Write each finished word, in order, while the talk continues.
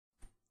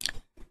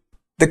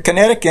the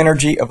kinetic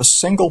energy of a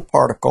single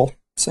particle,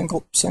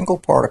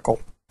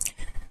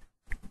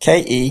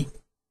 Ke,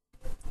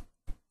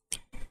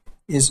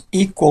 is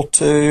equal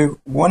to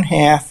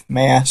 1/2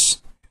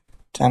 mass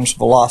times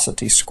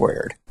velocity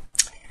squared.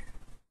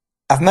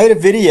 I've made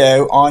a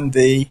video on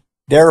the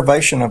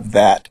derivation of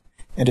that,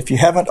 and if you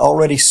haven't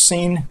already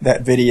seen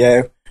that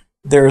video,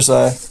 there's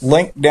a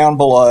link down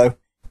below,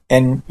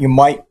 and you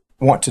might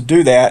want to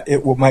do that.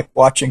 It will make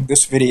watching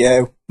this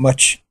video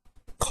much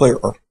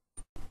clearer.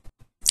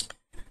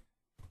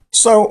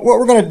 So what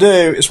we're going to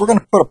do is we're going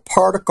to put a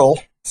particle,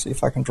 see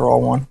if I can draw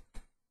one.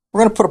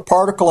 We're going to put a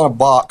particle in a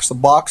box. The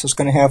box is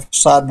going to have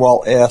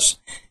sidewall S.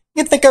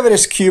 You can think of it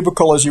as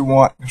cubical as you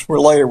want.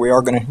 Later we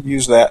are going to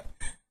use that.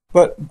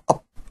 But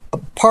a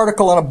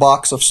particle in a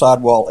box of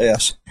sidewall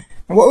S.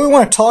 And what we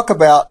want to talk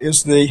about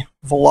is the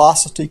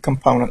velocity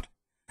component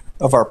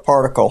of our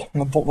particle.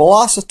 And the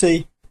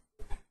velocity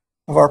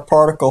of our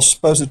particle,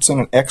 suppose it's in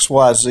an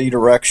XYZ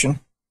direction.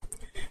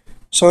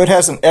 So it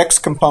has an X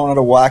component,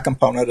 a Y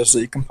component, a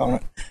Z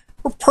component.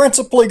 We're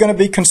principally going to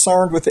be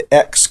concerned with the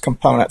X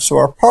component. So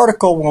our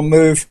particle will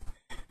move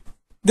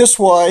this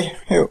way.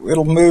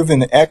 It'll move in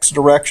the X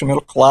direction.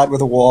 It'll collide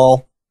with a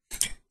wall.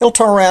 It'll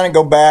turn around and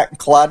go back and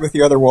collide with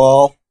the other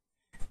wall.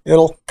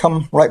 It'll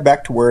come right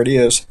back to where it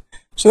is.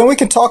 So then we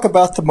can talk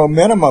about the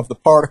momentum of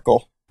the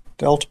particle,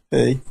 delta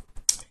P.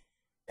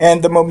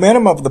 And the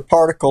momentum of the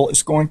particle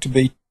is going to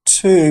be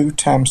 2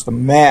 times the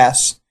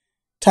mass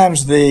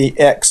times the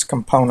X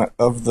component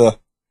of the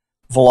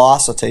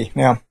velocity.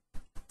 Now,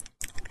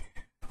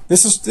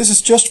 this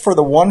is just for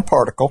the one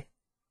particle,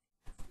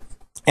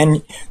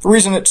 and the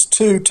reason it's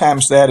 2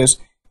 times that is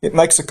it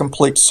makes a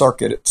complete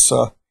circuit. It's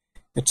a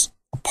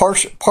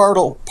part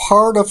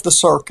of the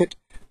circuit,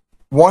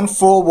 one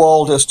full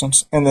wall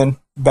distance, and then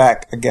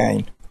back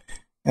again.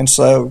 And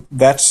so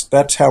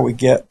that's how we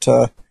get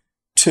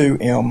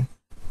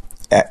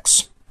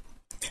 2mx.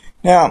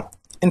 Now,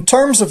 in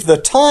terms of the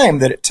time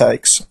that it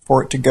takes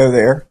for it to go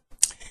there,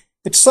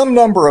 it's some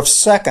number of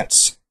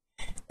seconds.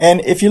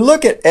 And if you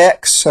look at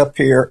x up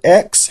here,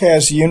 x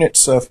has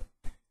units of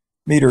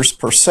meters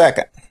per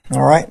second.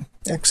 All right?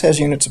 X has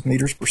units of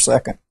meters per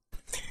second.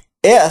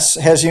 S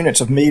has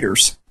units of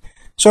meters.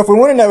 So if we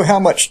want to know how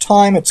much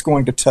time it's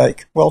going to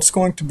take, well, it's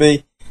going to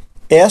be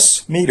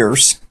S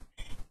meters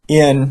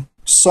in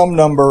some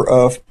number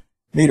of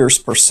meters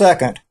per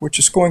second, which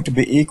is going to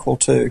be equal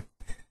to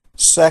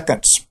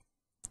seconds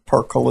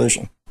per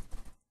collision.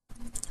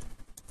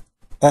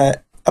 A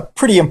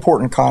pretty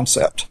important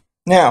concept.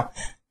 Now,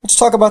 let's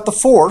talk about the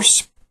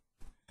force.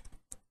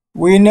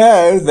 We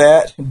know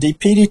that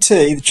dp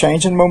dt, the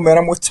change in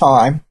momentum with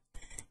time,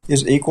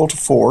 is equal to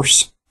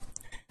force.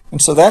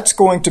 And so that's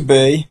going to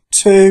be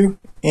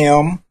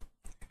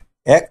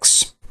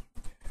 2mx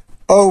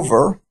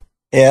over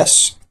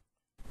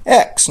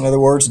sx. In other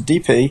words,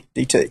 dp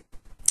dt.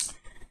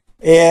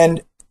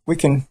 And we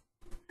can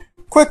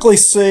quickly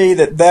see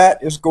that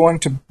that is going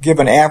to give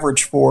an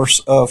average force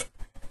of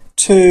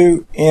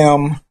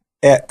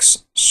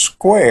 2mx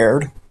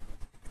squared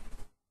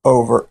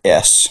over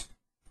s.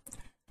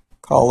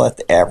 Call that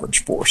the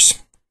average force.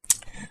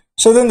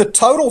 So then the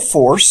total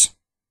force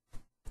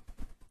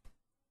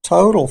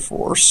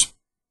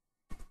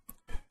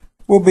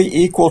will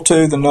be equal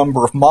to the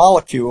number of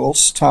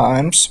molecules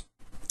times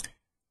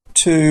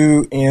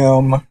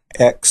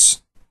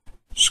 2mx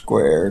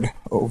squared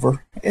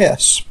over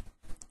s.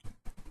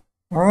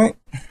 All right.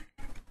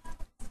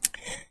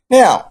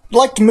 Now, I'd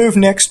like to move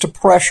next to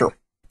pressure.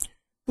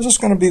 This is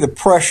going to be the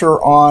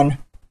pressure on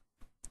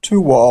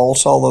two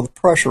walls, although the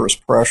pressure is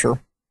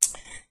pressure.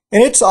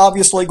 And it's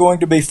obviously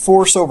going to be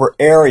force over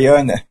area,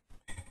 and the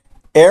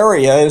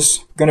area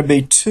is going to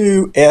be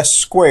 2s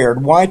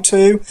squared. Why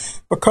 2?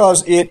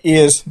 Because it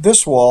is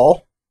this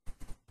wall,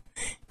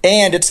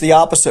 and it's the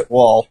opposite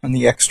wall in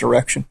the x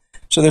direction.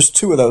 So there's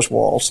 2 of those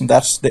walls, and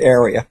that's the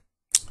area.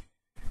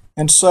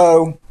 And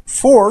so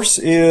force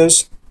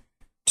is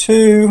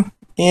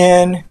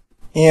 2nm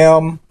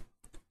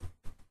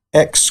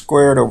x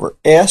squared over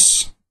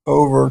s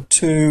over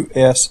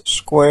 2s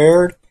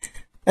squared.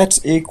 That's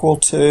equal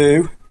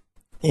to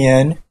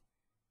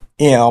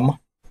nm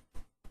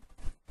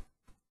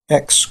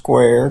x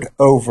squared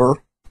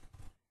over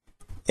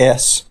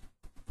s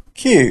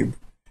cubed.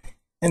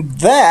 And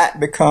that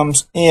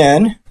becomes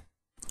n,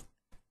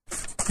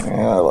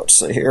 let's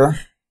see here,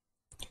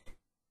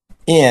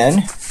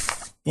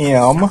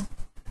 nm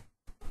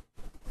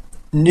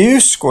nu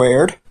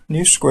squared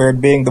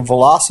being the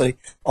velocity,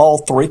 all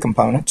 3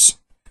 components,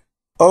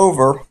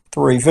 over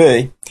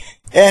 3v.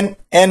 And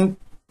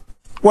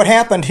what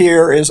happened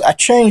here is I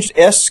changed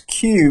s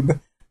cubed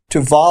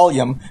to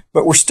volume,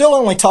 but we're still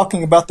only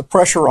talking about the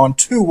pressure on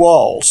 2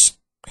 walls.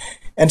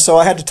 And so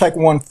I had to take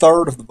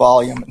 1/3 of the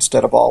volume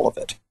instead of all of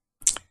it.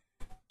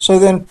 So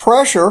then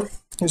pressure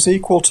is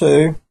equal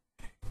to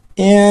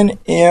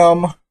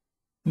nm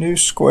nu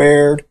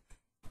squared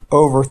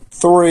over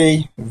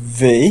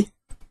 3v.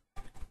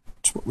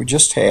 That's what we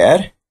just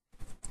had.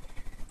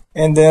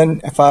 And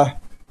then if I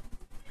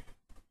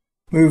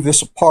move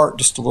this apart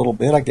just a little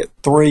bit, I get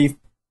 3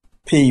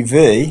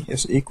 PV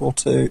is equal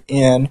to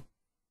N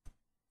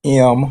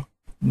M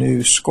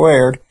nu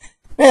squared.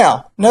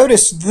 Now,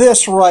 notice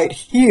this right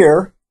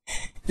here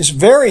is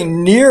very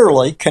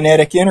nearly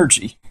kinetic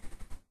energy.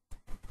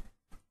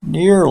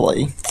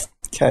 Nearly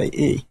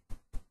KE.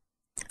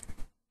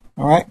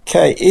 All right,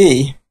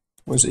 KE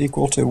was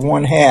equal to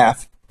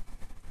 1/2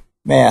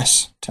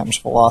 mass times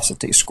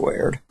velocity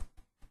squared.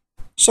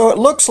 So it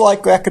looks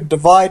like I could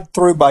divide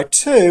through by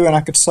 2, and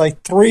I could say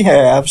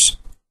 3/2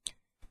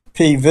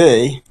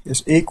 PV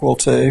is equal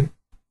to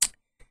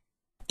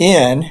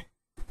N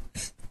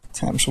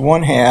times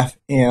 1/2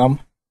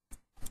 M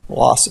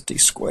velocity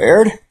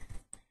squared.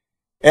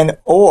 And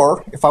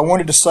or if I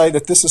wanted to say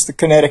that this is the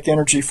kinetic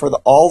energy for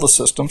all the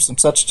systems,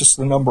 since that's just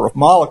the number of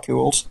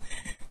molecules,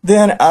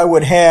 then I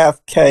would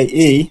have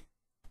KE,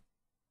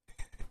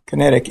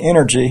 kinetic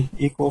energy,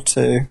 equal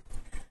to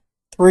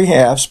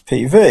 3/2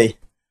 PV.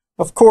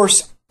 Of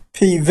course,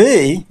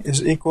 PV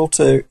is equal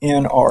to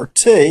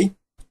nRT,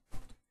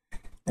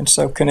 and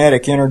so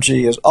kinetic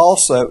energy is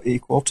also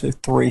equal to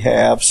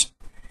 3/2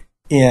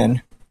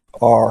 nRT.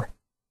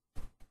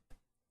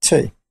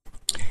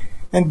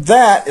 And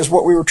that is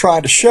what we were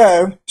trying to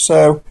show,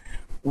 so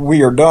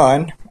we are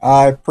done.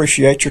 I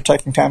appreciate your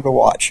taking time to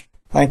watch.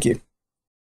 Thank you.